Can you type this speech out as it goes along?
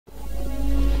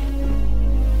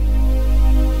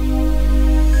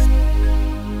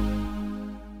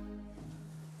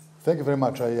Thank you very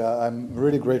much. I'm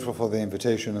really grateful for the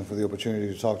invitation and for the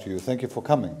opportunity to talk to you. Thank you for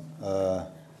coming.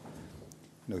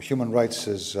 Human rights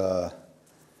is an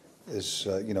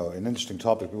interesting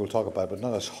topic we will talk about, but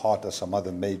not as hot as some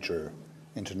other major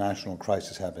international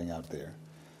crisis happening out there.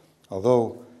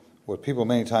 Although what people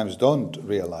many times don't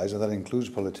realize, and that includes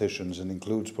politicians and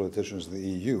includes politicians in the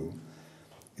EU,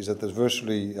 is that there's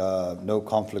virtually no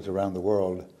conflict around the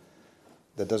world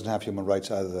that doesn't have human rights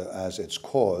either as its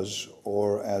cause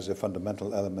or as a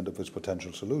fundamental element of its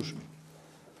potential solution.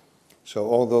 So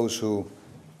all those who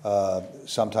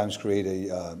sometimes create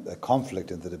a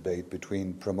conflict in the debate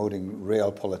between promoting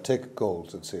realpolitik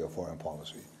goals, let's say, of foreign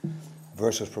policy,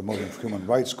 versus promoting human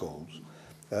rights goals,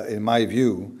 in my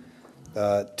view,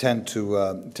 tend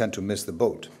to miss the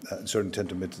boat, and certainly tend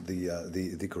to miss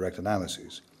the correct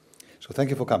analyses. So thank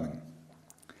you for coming.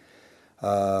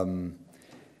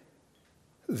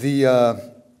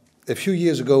 A few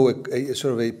years ago, a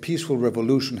sort of a peaceful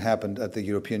revolution happened at the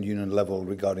European Union level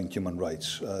regarding human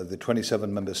rights. The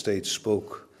 27 member states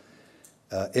spoke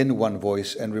in one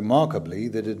voice, and remarkably,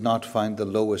 they did not find the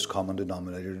lowest common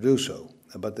denominator to do so,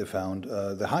 but they found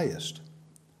the highest,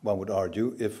 one would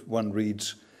argue, if one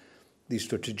reads the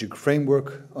strategic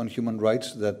framework on human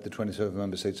rights that the 27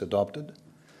 member states adopted,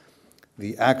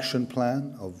 the action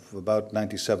plan of about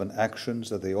 97 actions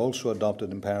that they also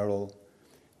adopted in parallel,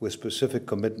 with specific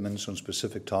commitments on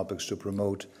specific topics to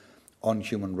promote on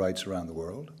human rights around the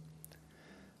world.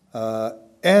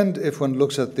 And if one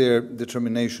looks at their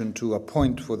determination to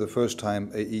appoint for the first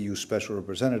time a EU special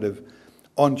representative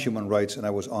on human rights, and I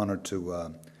was honored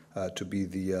to be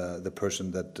the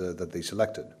person that they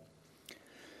selected.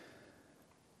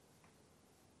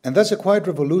 And that's a quiet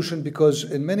revolution because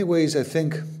in many ways I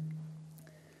think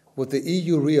what the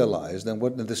EU realized, and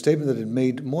what the statement that it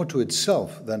made more to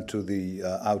itself than to the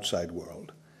outside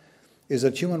world, is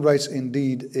that human rights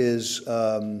indeed is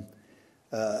a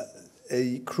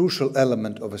crucial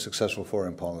element of a successful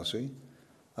foreign policy.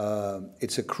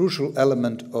 It's a crucial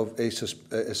element of a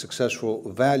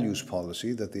successful values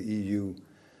policy that the EU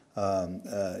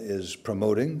is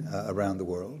promoting around the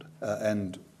world,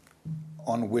 and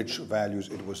on which values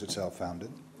it was itself founded.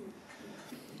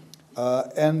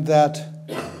 And that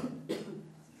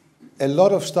a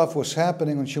lot of stuff was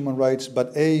happening on human rights,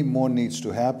 but A, more needs to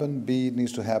happen, B, it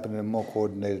needs to happen in a more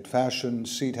coordinated fashion,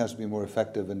 C, it has to be more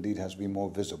effective, and D, it has to be more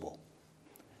visible.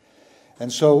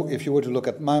 And so if you were to look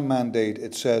at my mandate,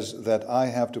 it says that I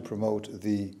have to promote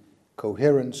the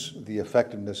coherence, the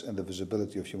effectiveness, and the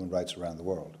visibility of human rights around the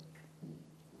world.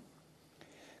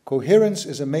 Coherence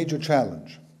is a major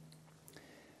challenge,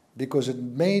 because it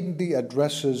mainly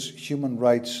addresses human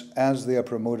rights as they are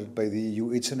promoted by the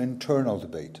EU. It's an internal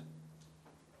debate.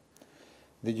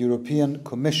 The European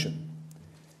Commission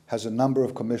has a number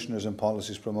of commissioners and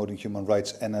policies promoting human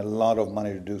rights and a lot of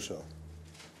money to do so.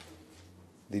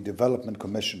 The Development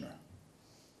Commissioner,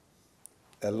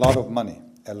 a lot of money,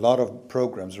 a lot of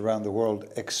programs around the world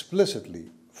explicitly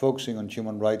focusing on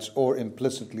human rights or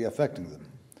implicitly affecting them.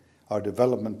 Our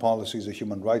development policy is a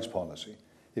human rights policy,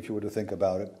 if you were to think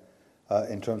about it,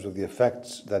 in terms of the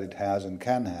effects that it has and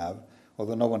can have,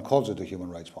 although no one calls it a human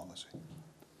rights policy.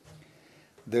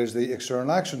 There's the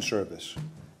External Action Service,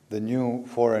 the new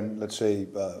foreign, let's say,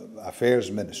 affairs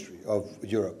ministry of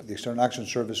Europe, the External Action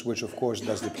Service, which of course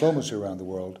does diplomacy around the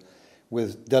world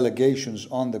with delegations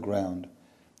on the ground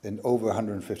in over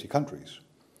 150 countries.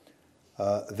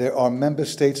 There are member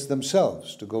states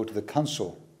themselves, to go to the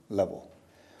council level,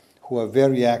 who are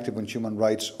very active in human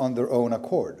rights on their own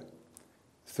accord,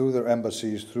 through their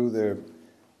embassies, through their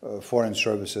foreign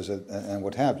services, and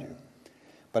what have you.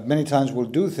 But many times we'll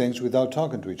do things without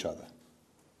talking to each other.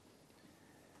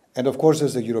 And of course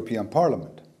there's the European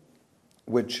Parliament,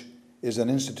 which is an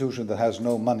institution that has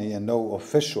no money and no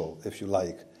official, if you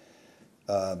like,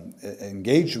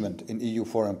 engagement in EU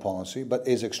foreign policy, but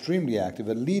is extremely active,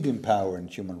 a leading power in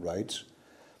human rights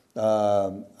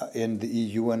in the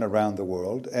EU and around the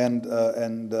world, and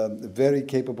very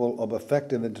capable of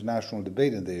effective international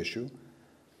debate in the issue.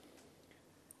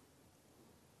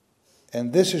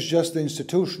 And this is just the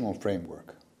institutional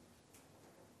framework.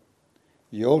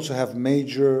 You also have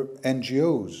major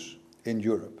NGOs in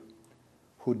Europe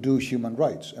who do human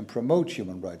rights and promote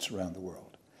human rights around the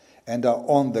world, and are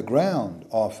on the ground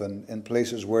often in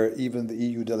places where even the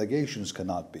EU delegations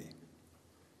cannot be.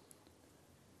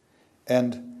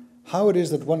 And how it is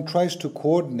that one tries to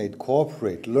coordinate,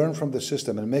 cooperate, learn from the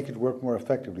system and make it work more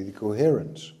effectively, the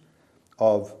coherence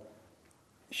of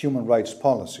human rights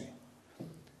policy.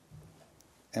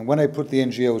 And when I put the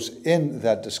NGOs in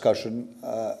that discussion,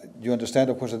 you understand,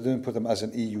 of course, I didn't put them as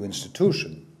an EU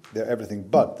institution. They're everything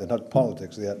but. They're not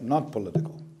politics. They are not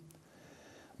political.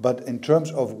 But in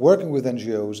terms of working with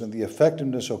NGOs and the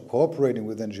effectiveness of cooperating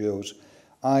with NGOs,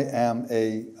 I am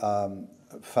a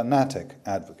fanatic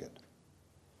advocate.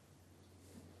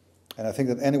 And I think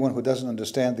that anyone who doesn't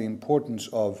understand the importance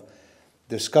of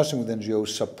discussing with NGOs,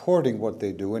 supporting what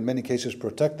they do, in many cases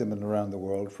protect them around the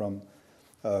world from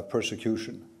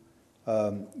persecution,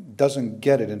 doesn't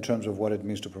get it in terms of what it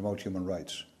means to promote human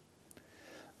rights.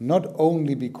 Not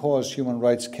only because human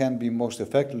rights can be most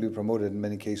effectively promoted in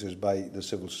many cases by the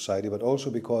civil society, but also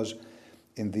because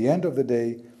in the end of the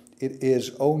day, it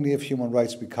is only if human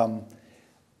rights become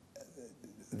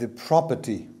the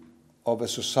property of a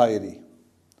society,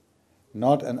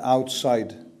 not an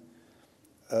outside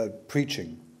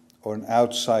preaching or an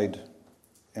outside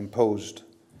imposed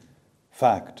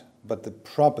fact, but the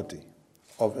property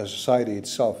of a society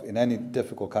itself in any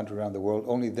difficult country around the world,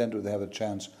 only then do they have a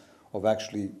chance of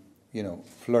actually,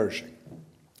 flourishing.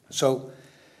 So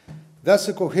that's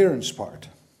the coherence part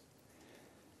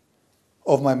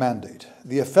of my mandate.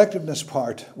 The effectiveness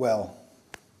part, well,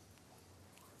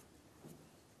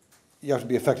 you have to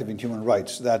be effective in human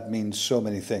rights. That means so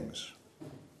many things.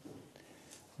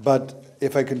 But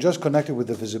if I can just connect it with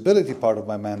the visibility part of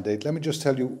my mandate, let me just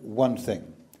tell you one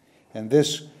thing. And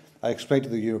this I explained to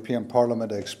the European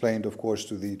Parliament, I explained, of course,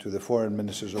 to the foreign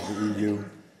ministers of the EU.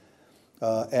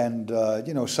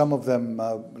 Some of them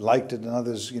liked it, and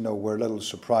others, were a little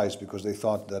surprised because they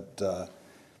thought that,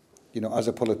 as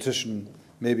a politician,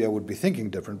 maybe I would be thinking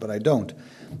different, but I don't.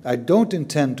 I don't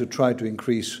intend to try to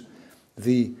increase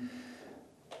the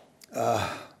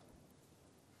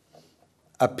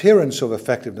appearance of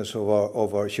effectiveness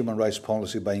of our human rights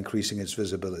policy by increasing its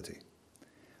visibility.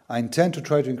 I intend to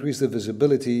try to increase the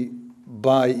visibility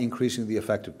by increasing the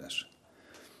effectiveness.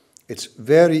 It's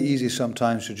very easy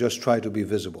sometimes to just try to be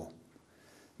visible.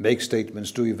 Make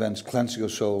statements, do events, cleanse your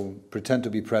soul, pretend to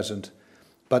be present.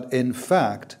 But in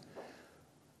fact,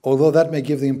 although that may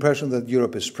give the impression that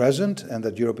Europe is present and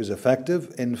that Europe is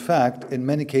effective, in fact, in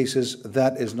many cases,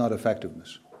 that is not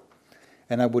effectiveness.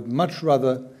 And I would much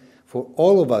rather, for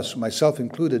all of us, myself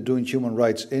included, doing human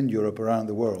rights in Europe, around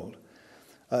the world,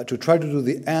 to try to do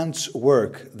the ants'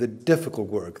 work, the difficult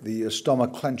work, the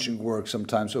stomach-clenching work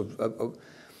sometimes of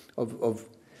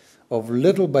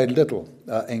little by little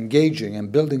engaging and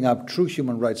building up true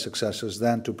human rights successes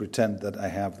than to pretend that I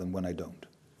have them when I don't.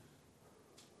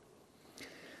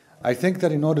 I think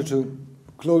that in order to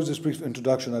close this brief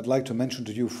introduction, I'd like to mention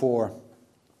to you four,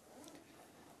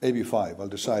 maybe five, I'll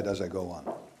decide as I go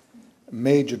on,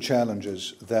 major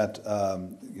challenges that,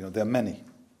 there are many,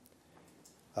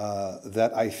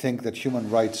 that I think that human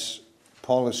rights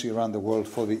policy around the world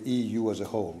for the EU as a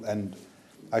whole, and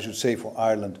I should say for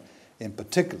Ireland in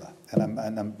particular, and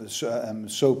I'm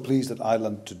so pleased that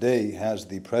Ireland today has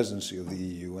the presidency of the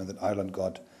EU and that Ireland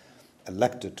got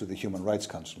elected to the Human Rights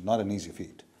Council. Not an easy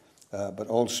feat, but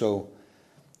also,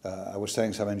 I was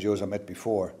telling some NGOs I met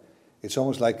before, it's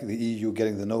almost like the EU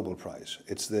getting the Nobel Prize.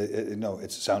 It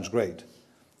sounds great.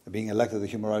 Being elected to the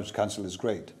Human Rights Council is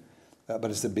great, but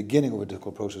it's the beginning of a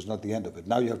difficult process, not the end of it.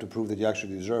 Now you have to prove that you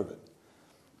actually deserve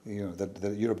it.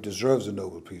 That Europe deserves a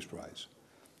Nobel Peace Prize.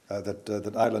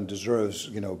 That Ireland deserves,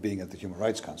 being at the Human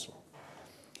Rights Council.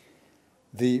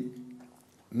 The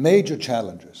major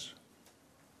challenges.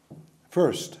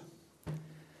 First,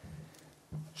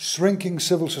 shrinking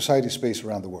civil society space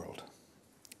around the world.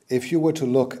 If you were to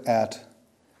look at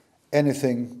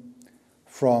anything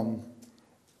from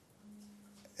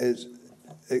a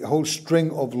whole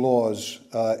string of laws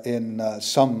in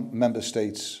some member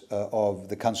states of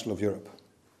the Council of Europe,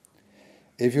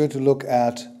 if you were to look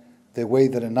at the way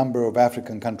that a number of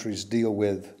African countries deal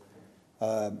with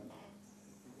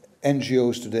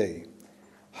NGOs today,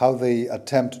 how they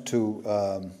attempt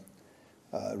to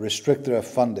restrict their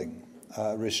funding,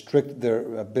 restrict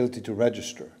their ability to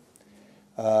register,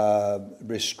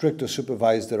 restrict or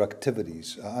supervise their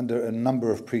activities under a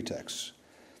number of pretexts,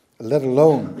 let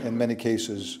alone, in many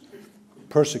cases,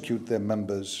 persecute their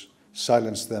members,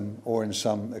 silence them, or in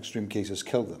some extreme cases,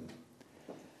 kill them.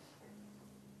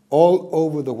 All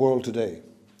over the world today,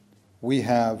 we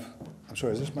have, I'm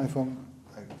sorry, is this my phone?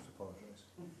 I apologize.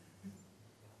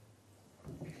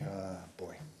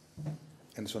 Boy.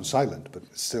 And it's on silent, but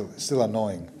it's still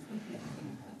annoying.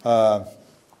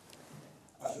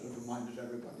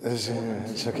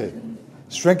 It's okay.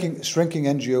 Shrinking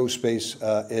NGO space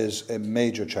is a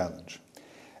major challenge.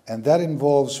 And that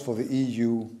involves for the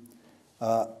EU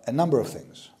a number of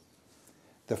things.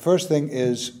 The first thing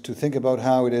is to think about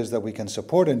how it is that we can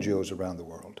support NGOs around the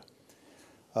world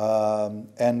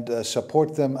and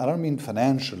support them, I don't mean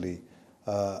financially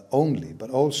only, but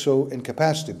also in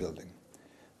capacity building.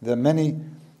 There are many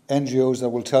NGOs that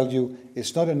will tell you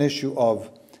it's not an issue of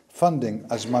funding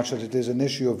as much as it is an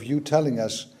issue of you telling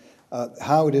us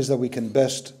how it is that we can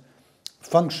best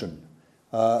function,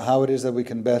 how it is that we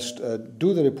can best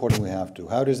do the reporting we have to,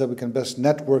 how it is that we can best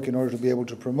network in order to be able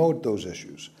to promote those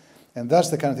issues. And that's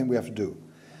the kind of thing we have to do.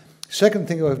 Second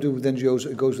thing we have to do with NGOs,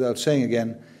 it goes without saying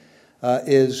again,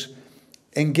 is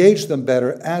engage them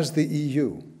better as the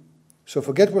EU. So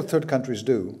forget what third countries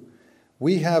do.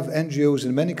 We have NGOs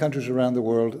in many countries around the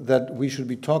world that we should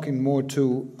be talking more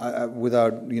to with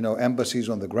our embassies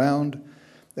on the ground.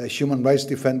 Human rights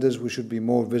defenders we should be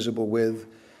more visible with.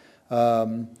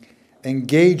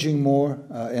 Engaging more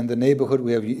in the neighborhood.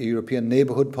 We have European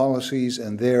neighborhood policies,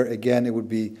 and there again it would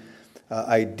be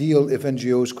ideal if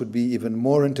NGOs could be even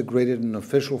more integrated in an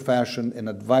official fashion in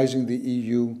advising the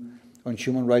EU on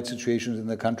human rights situations in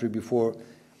the country before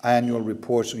annual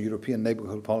reports on European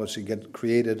neighborhood policy get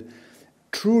created.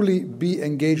 Truly be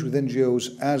engaged with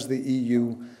NGOs as the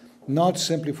EU, not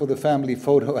simply for the family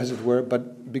photo, as it were,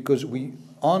 but because we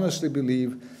honestly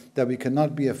believe that we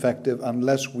cannot be effective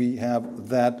unless we have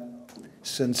that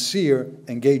sincere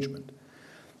engagement.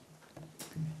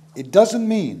 It doesn't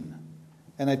mean,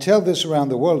 and I tell this around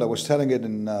the world, I was telling it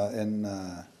in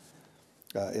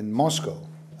Moscow,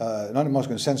 not in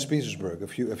Moscow, in St. Petersburg a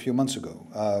few months ago,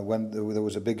 when there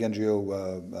was a big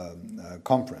NGO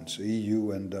conference,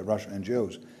 EU and Russian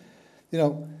NGOs.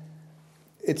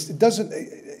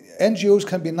 NGOs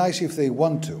can be nice if they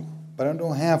want to, but they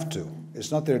don't have to.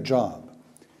 It's not their job.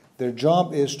 Their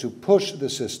job is to push the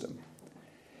system.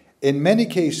 In many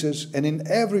cases, and in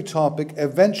every topic,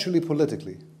 eventually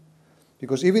politically.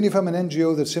 Because even if I'm an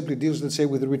NGO that simply deals, let's say,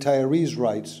 with the retirees'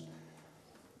 rights,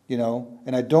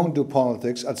 and I don't do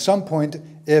politics, at some point,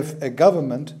 if a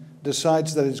government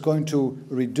decides that it's going to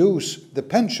reduce the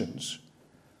pensions,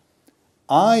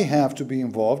 I have to be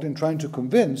involved in trying to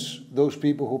convince those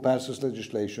people who pass this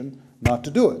legislation not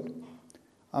to do it.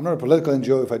 I'm not a political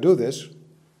NGO if I do this,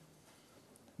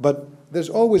 but there's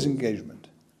always engagement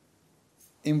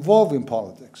involved in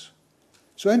politics.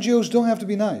 So NGOs don't have to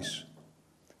be nice.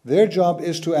 Their job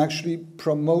is to actually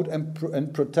promote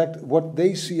and protect what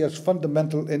they see as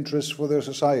fundamental interests for their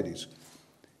societies,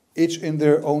 each in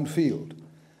their own field.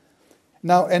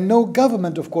 Now, and no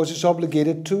government, of course, is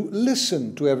obligated to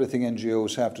listen to everything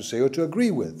NGOs have to say or to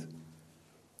agree with.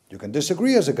 You can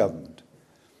disagree as a government,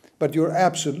 but you're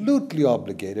absolutely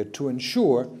obligated to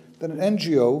ensure that an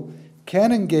NGO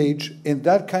can engage in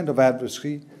that kind of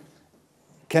advocacy,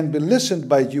 can be listened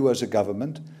by you as a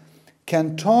government,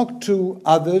 can talk to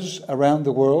others around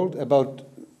the world about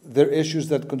their issues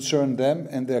that concern them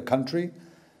and their country,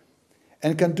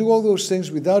 and can do all those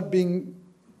things without being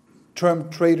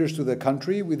termed traitors to their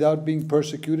country, without being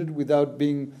persecuted, without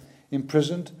being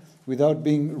imprisoned, without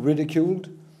being ridiculed,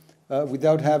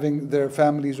 without having their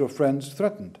families or friends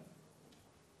threatened.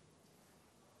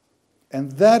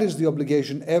 And that is the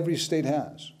obligation every state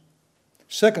has.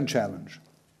 Second challenge.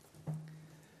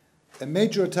 A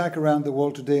major attack around the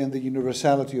world today on the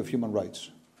universality of human rights.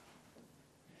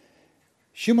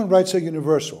 Human rights are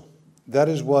universal. That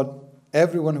is what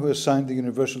everyone who has signed the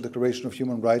Universal Declaration of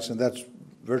Human Rights, and that's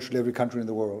virtually every country in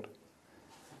the world,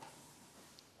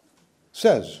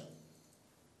 says.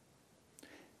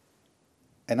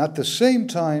 And at the same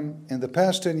time, in the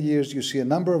past 10 years, you see a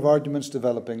number of arguments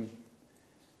developing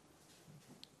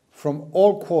from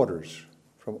all quarters,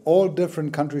 from all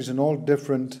different countries and all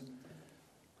different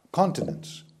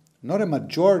continents. Not a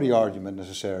majority argument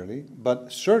necessarily,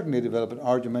 but certainly a developed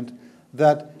argument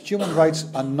that human rights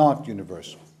are not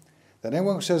universal. That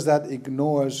anyone who says that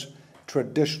ignores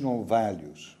traditional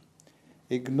values,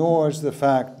 ignores the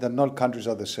fact that not countries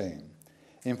are the same.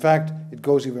 In fact, it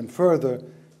goes even further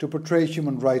to portray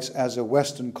human rights as a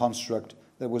Western construct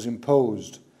that was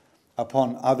imposed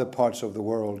upon other parts of the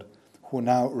world who are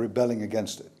now rebelling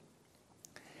against it.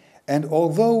 And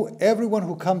although everyone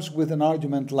who comes with an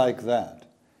argument like that,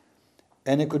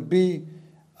 and it could be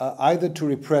either to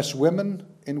repress women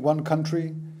in one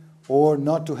country, or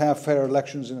not to have fair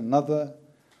elections in another,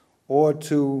 or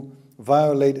to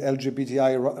violate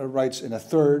LGBTI rights in a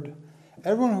third,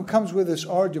 everyone who comes with this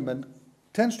argument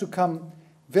tends to come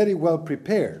very well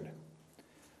prepared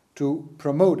to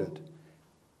promote it.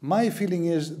 My feeling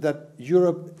is that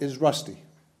Europe is rusty,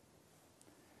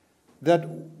 that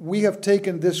we have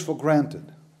taken this for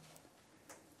granted.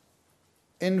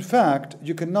 In fact,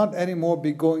 you cannot anymore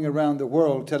be going around the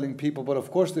world telling people, but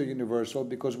of course they're universal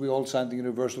because we all signed the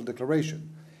Universal Declaration,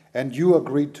 and you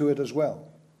agreed to it as well.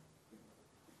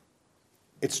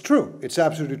 It's true, it's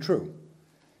absolutely true.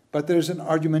 But there's an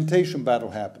argumentation battle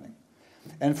happening.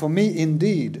 And for me,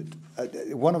 indeed,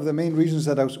 one of the main reasons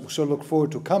that I so look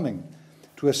forward to coming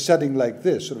to a setting like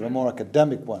this, sort of a more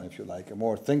academic one, if you like, a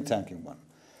more think-tanking one,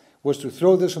 was to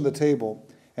throw this on the table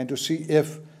and to see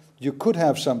if you could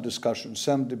have some discussion,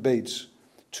 some debates,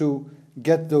 to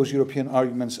get those European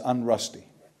arguments unrusty.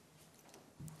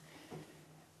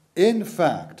 In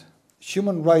fact,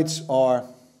 human rights are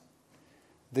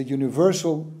the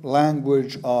universal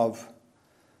language of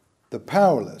the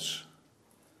powerless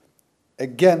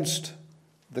against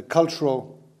the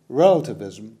cultural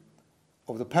relativism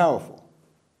of the powerful.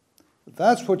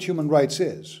 That's what human rights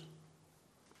is.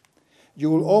 You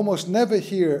will almost never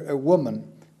hear a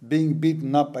woman being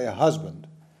beaten up by a husband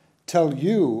tell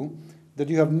you that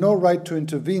you have no right to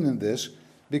intervene in this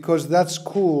because that's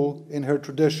cool in her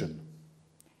tradition.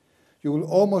 You will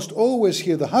almost always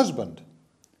hear the husband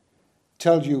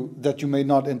tell you that you may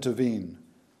not intervene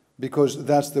because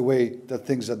that's the way that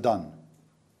things are done.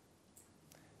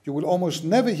 You will almost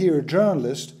never hear a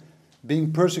journalist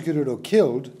being persecuted or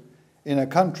killed in a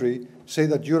country say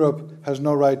that Europe has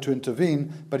no right to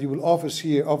intervene, but you will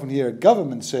often hear a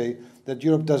government say that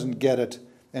Europe doesn't get it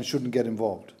and shouldn't get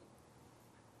involved.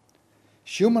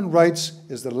 Human rights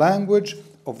is the language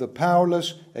of the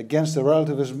powerless against the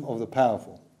relativism of the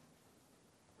powerful.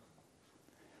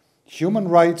 Human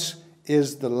rights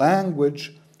is the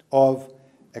language of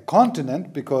a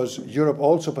continent, because Europe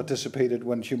also participated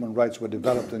when human rights were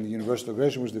developed and the Universal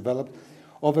Declaration was developed,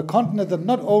 of a continent that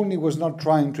not only was not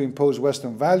trying to impose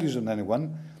Western values on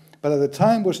anyone, but at the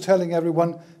time was telling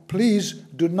everyone, please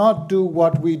do not do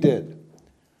what we did.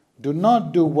 Do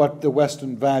not do what the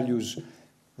Western values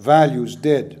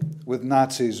did with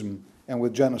Nazism and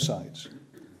with genocides.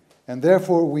 And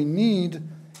therefore we need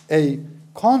a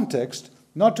context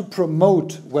not to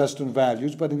promote Western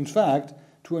values, but in fact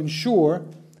to ensure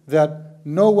that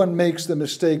no one makes the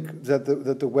mistake that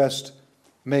the West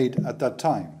made at that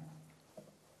time.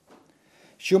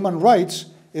 Human rights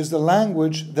is the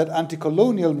language that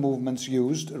anti-colonial movements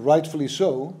used, rightfully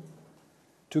so,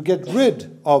 to get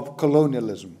rid of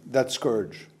colonialism, that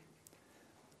scourge.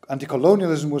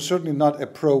 Anti-colonialism was certainly not a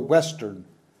pro-Western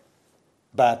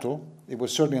battle. It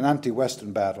was certainly an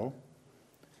anti-Western battle.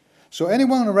 So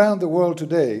anyone around the world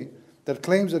today that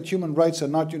claims that human rights are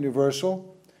not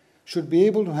universal should be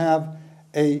able to have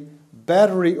a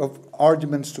battery of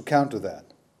arguments to counter that.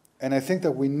 And I think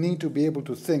that we need to be able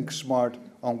to think smart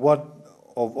on what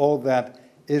of all that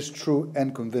is true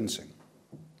and convincing.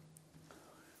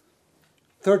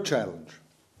 Third challenge.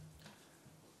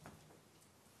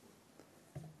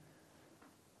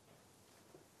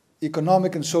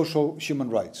 Economic and social human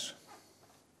rights.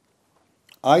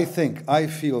 I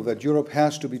feel that Europe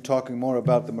has to be talking more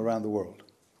about them around the world.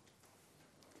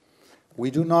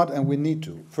 We do not, and we need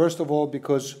to. First of all,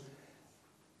 because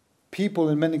people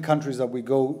in many countries that we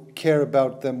go care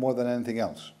about them more than anything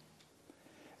else.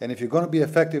 And if you're going to be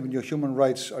effective in your human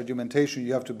rights argumentation,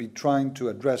 you have to be trying to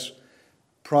address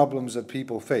problems that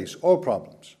people face, all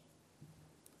problems.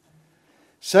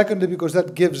 Secondly, because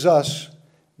that gives us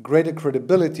greater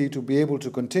credibility to be able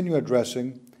to continue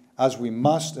addressing, as we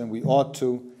must and we ought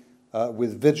to,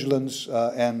 with vigilance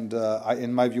and,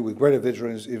 in my view, with greater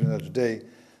vigilance even today,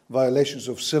 violations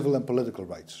of civil and political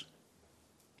rights.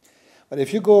 But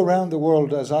if you go around the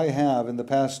world, as I have in the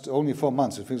past only 4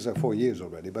 months, it feels like 4 years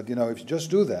already, but you know, if you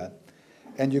just do that,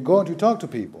 and you go and you talk to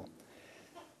people,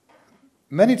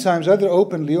 many times, either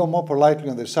openly or more politely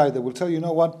on their side, they will tell you, you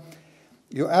know what,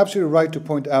 you're absolutely right to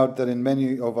point out that in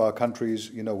many of our countries,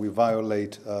 you know, we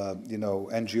violate,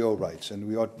 NGO rights, and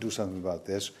we ought to do something about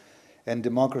this. And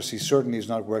democracy certainly is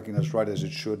not working as right as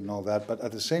it should and all that. But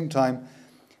at the same time,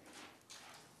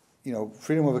 you know,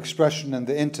 freedom of expression and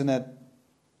the internet,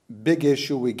 big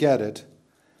issue, we get it.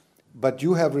 But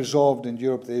you have resolved in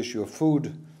Europe the issue of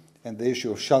food and the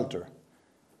issue of shelter,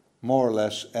 more or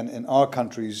less. And in our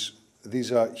countries,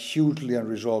 these are hugely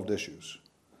unresolved issues.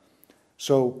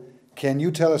 So can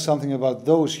you tell us something about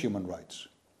those human rights?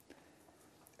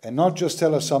 And not just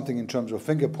tell us something in terms of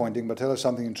finger pointing, but tell us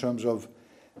something in terms of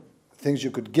things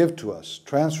you could give to us,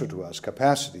 transfer to us,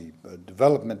 capacity,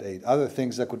 development aid, other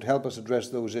things that could help us address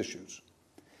those issues.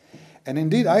 And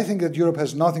indeed, I think that Europe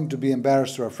has nothing to be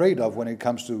embarrassed or afraid of when it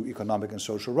comes to economic and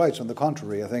social rights. On the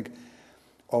contrary, I think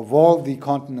of all the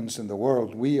continents in the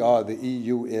world, the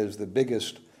EU is the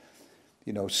biggest,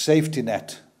 you know, safety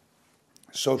net,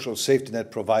 social safety net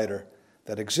provider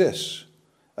that exists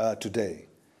today.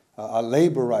 Our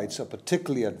labor rights are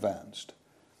particularly advanced.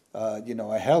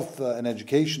 Our health and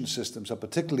education systems are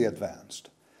particularly advanced.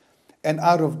 And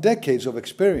out of decades of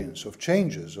experience, of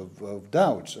changes, of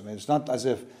doubts, I mean, it's not as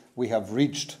if we have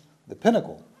reached the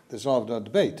pinnacle. There's no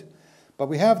debate. But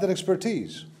we have that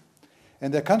expertise.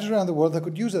 And there are countries around the world that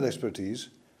could use that expertise,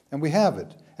 and we have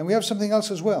it. And we have something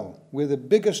else as well. We're the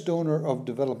biggest donor of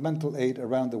developmental aid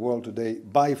around the world today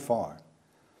by far.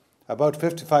 About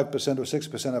 55% or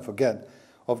 6%, I forget,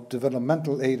 of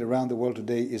developmental aid around the world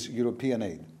today is European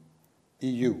aid.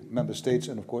 EU, member states,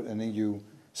 and of course, and EU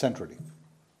centrally.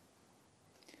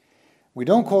 We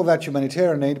don't call that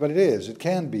humanitarian aid, but it is. It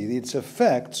can be. Its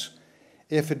effects,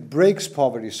 if it breaks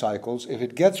poverty cycles, if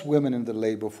it gets women in the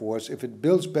labor force, if it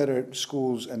builds better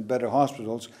schools and better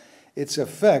hospitals, its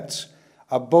effects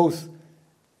are both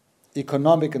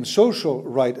economic and social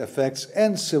right effects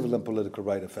and civil and political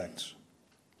right effects.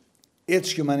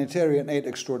 It's humanitarian aid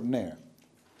extraordinaire.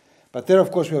 But there,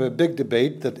 of course, we have a big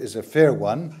debate that is a fair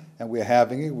one, and we're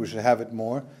having it. We should have it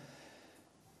more.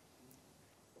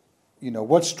 You know,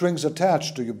 what strings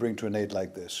attached do you bring to an aid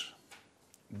like this?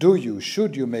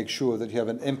 Should you make sure that you have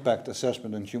an impact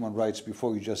assessment on human rights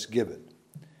before you just give it?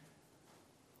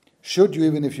 Should you,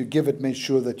 even if you give it, make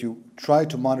sure that you try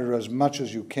to monitor as much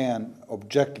as you can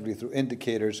objectively through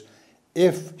indicators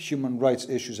if human rights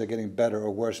issues are getting better or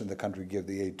worse in the country you give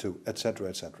the aid to, etc.,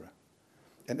 etc.?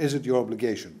 And is it your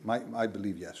obligation? I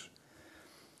believe yes.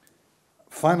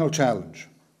 Final challenge.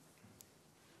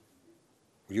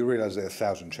 You realize there are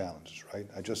 1,000 challenges, right?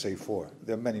 I just say 4.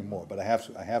 There are many more, but I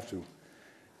have to,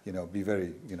 you know, be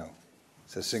very, you know,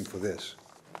 succinct for this.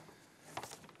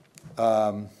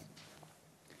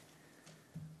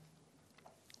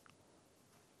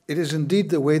 It is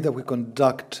indeed the way that we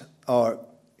conduct our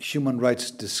human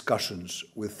rights discussions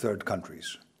with third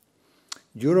countries.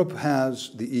 Europe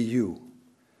has, the EU,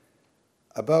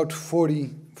 about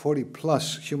 40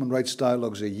 plus human rights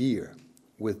dialogues a year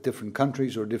with different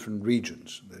countries or different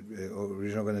regions, or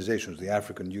regional organizations. The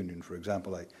African Union, for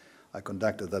example, I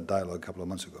conducted that dialogue a couple of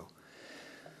months ago.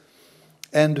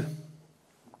 And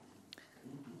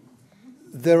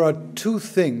there are 2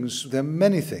 things, there are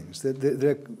many things,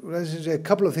 there are a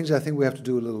couple of things I think we have to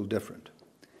do a little different.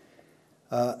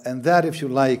 And that, if you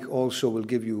like, also will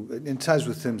give you, in ties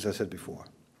with things I said before.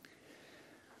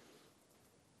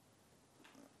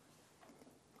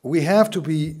 We have to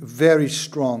be very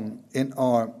strong in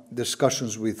our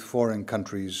discussions with foreign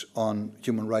countries on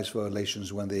human rights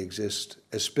violations when they exist,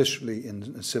 especially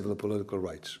in civil and political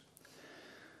rights.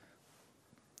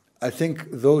 I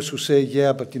think those who say,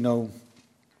 yeah, but you know,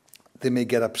 they may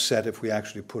get upset if we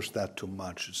actually push that too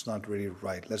much. It's not really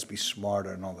right. Let's be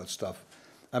smarter and all that stuff.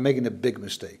 I'm making a big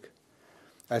mistake.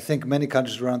 I think many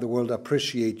countries around the world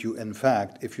appreciate you, in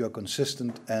fact, if you are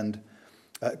consistent and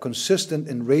consistent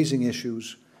in raising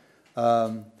issues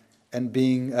and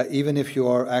being, even if you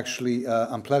are actually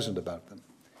unpleasant about them.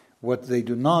 What they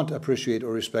do not appreciate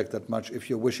or respect that much if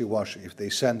you're wishy-washy, if they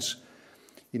sense,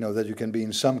 you know, that you can be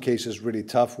in some cases really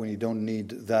tough when you don't need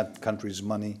that country's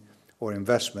money or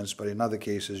investments, but in other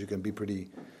cases you can be pretty,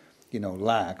 you know,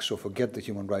 lax or forget the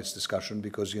human rights discussion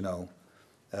because, you know,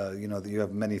 you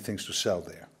have many things to sell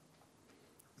there.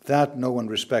 That no one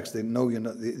respects. They know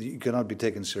you cannot be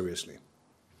taken seriously.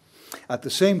 At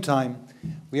the same time,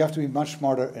 we have to be much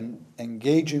smarter in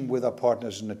engaging with our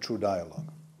partners in a true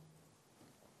dialogue.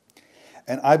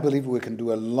 And I believe we can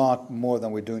do a lot more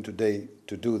than we're doing today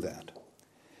to do that.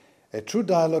 A true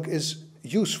dialogue is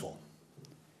useful.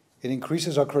 It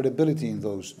increases our credibility in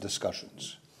those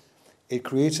discussions. It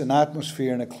creates an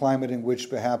atmosphere and a climate in which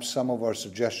perhaps some of our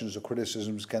suggestions or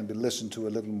criticisms can be listened to a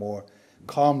little more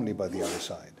calmly by the other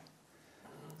side.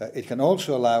 It can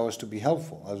also allow us to be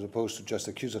helpful as opposed to just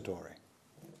accusatory.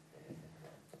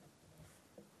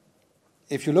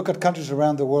 If you look at countries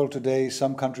around the world today,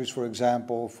 some countries, for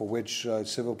example, for which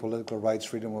civil political rights,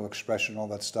 freedom of expression, all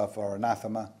that stuff are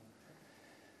anathema,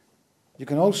 you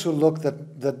can also look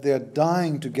that they're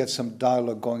dying to get some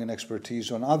dialogue going and expertise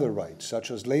on other rights,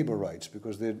 such as labor rights,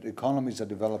 because their economies are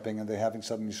developing and they're having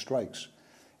suddenly strikes.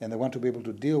 And they want to be able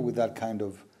to deal with that kind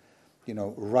of, you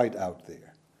know, right out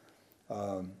there.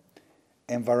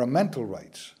 Environmental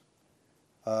rights,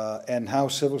 and how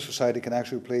civil society can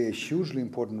actually play a hugely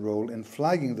important role in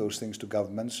flagging those things to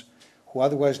governments who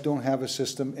otherwise don't have a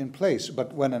system in place.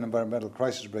 But when an environmental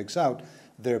crisis breaks out,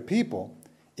 their people,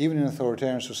 even in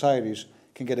authoritarian societies,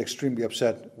 can get extremely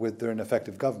upset with their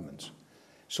ineffective governments.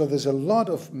 So there's a lot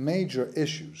of major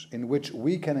issues in which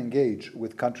we can engage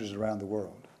with countries around the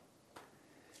world.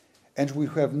 And we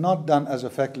have not done as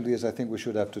effectively as I think we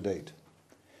should have to date.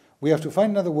 We have to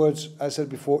find, in other words, as I said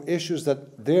before, issues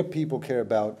that their people care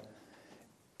about,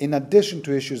 in addition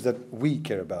to issues that we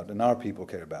care about and our people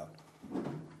care about.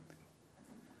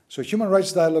 So human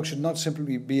rights dialogue should not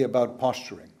simply be about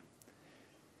posturing.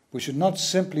 We should not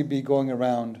simply be going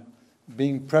around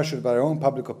being pressured by our own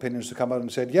public opinions to come out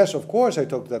and say, yes, of course I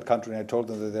talked to that country and I told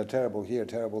them that they're terrible here,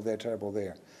 terrible there, terrible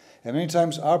there. And many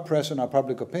times our press and our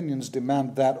public opinions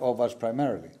demand that of us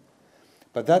primarily.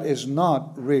 But that is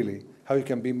not really how you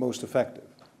can be most effective.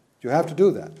 You have to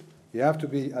do that. You have to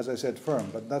be, as I said, firm,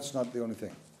 but that's not the only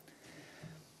thing.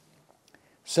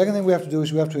 Second thing we have to do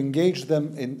is we have to engage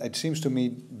them in, it seems to me,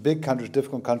 big countries,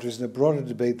 difficult countries, in a broader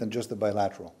debate than just the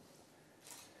bilateral.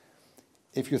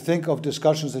 If you think of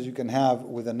discussions that you can have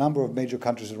with a number of major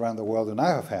countries around the world, and I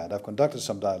have had, I've conducted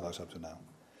some dialogues up to now,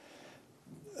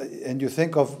 and you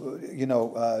think of,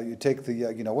 you take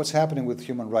the, what's happening with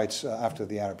human rights after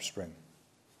the Arab Spring.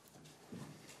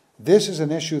 This is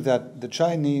an issue that the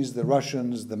Chinese, the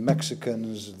Russians, the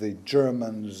Mexicans, the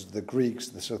Germans, the Greeks,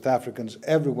 the South Africans,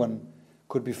 everyone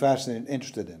could be fascinated and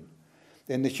interested in.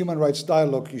 In the human rights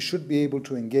dialogue, you should be able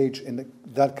to engage in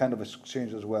that kind of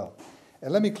exchange as well.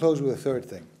 And let me close with a third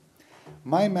thing.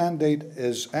 My mandate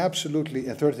is absolutely,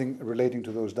 a third thing relating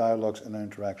to those dialogues and their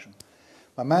interaction.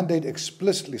 My mandate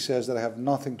explicitly says that I have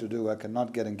nothing to do, I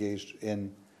cannot get engaged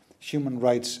in human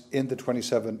rights in the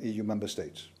 27 EU member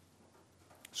states.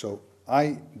 So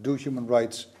I do human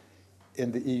rights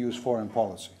in the EU's foreign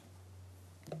policy.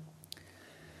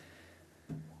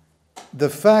 The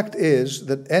fact is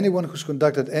that anyone who's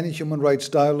conducted any human rights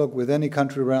dialogue with any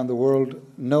country around the world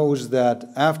knows that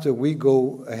after we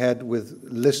go ahead with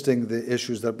listing the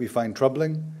issues that we find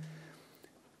troubling,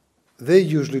 they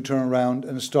usually turn around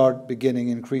and start beginning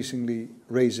increasingly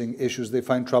raising issues they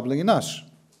find troubling in us,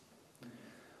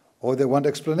 or they want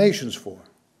explanations for.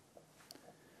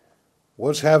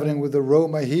 What's happening with the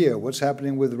Roma here? What's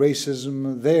happening with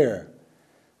racism there?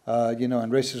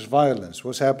 And racist violence.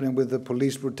 What's happening with the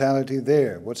police brutality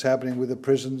there? What's happening with the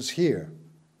prisons here?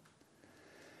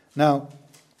 Now,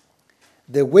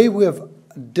 the way we have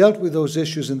dealt with those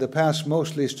issues in the past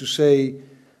mostly is to say,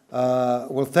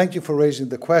 well, thank you for raising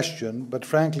the question, but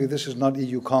frankly, this is not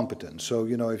EU competence. So,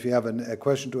 if you have a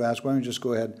question to ask, why don't you just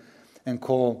go ahead and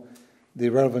call the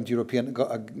relevant European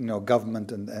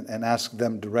government and ask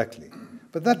them directly.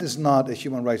 But that is not a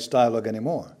human rights dialogue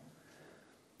anymore.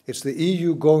 It's the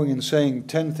EU going and saying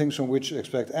 10 things from which to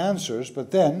expect answers, but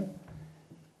then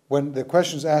when the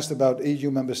question is asked about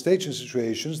EU member states and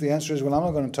situations, the answer is, well, I'm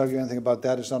not going to tell you anything about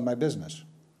that, it's not my business.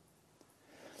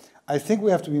 I think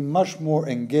we have to be much more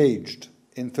engaged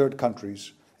in third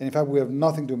countries, and in fact we have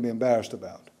nothing to be embarrassed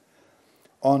about,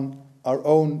 on our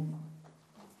own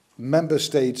member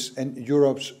states and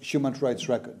Europe's human rights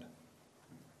record.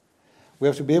 We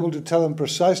have to be able to tell them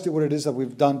precisely what it is that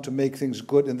we've done to make things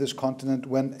good in this continent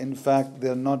when, in fact,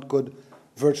 they're not good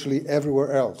virtually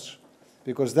everywhere else.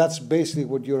 Because that's basically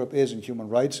what Europe is in human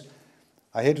rights.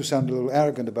 I hate to sound a little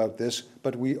arrogant about this,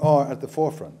 but we are at the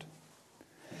forefront.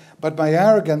 But my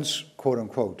arrogance, quote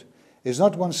unquote, is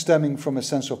not one stemming from a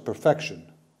sense of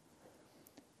perfection.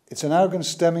 It's an arrogance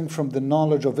stemming from the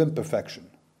knowledge of imperfection.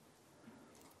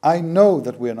 I know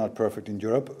that we are not perfect in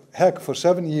Europe. Heck, for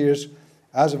 7 years,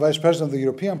 as a Vice President of the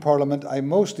European Parliament, I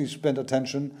mostly spent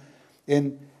attention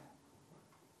in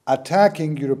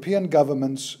attacking European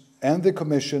governments and the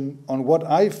Commission on what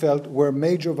I felt were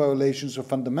major violations of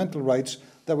fundamental rights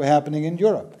that were happening in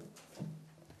Europe.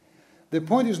 The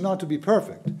point is not to be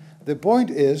perfect. The point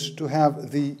is to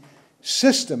have the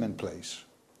system in place,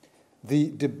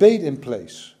 the debate in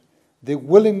place, the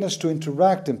willingness to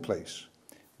interact in place,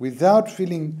 without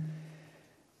feeling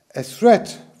a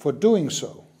threat for doing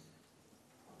so,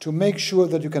 to make sure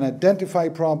that you can identify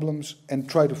problems and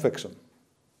try to fix them.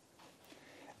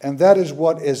 And that is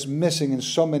what is missing in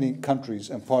so many countries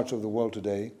and parts of the world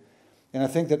today. And I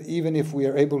think that even if we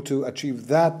are able to achieve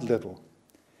that little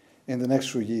in the next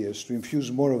few years, to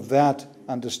infuse more of that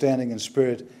understanding and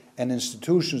spirit and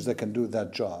institutions that can do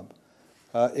that job,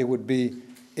 it would be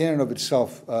in and of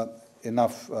itself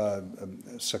enough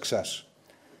success.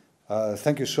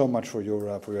 Thank you so much for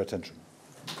your attention.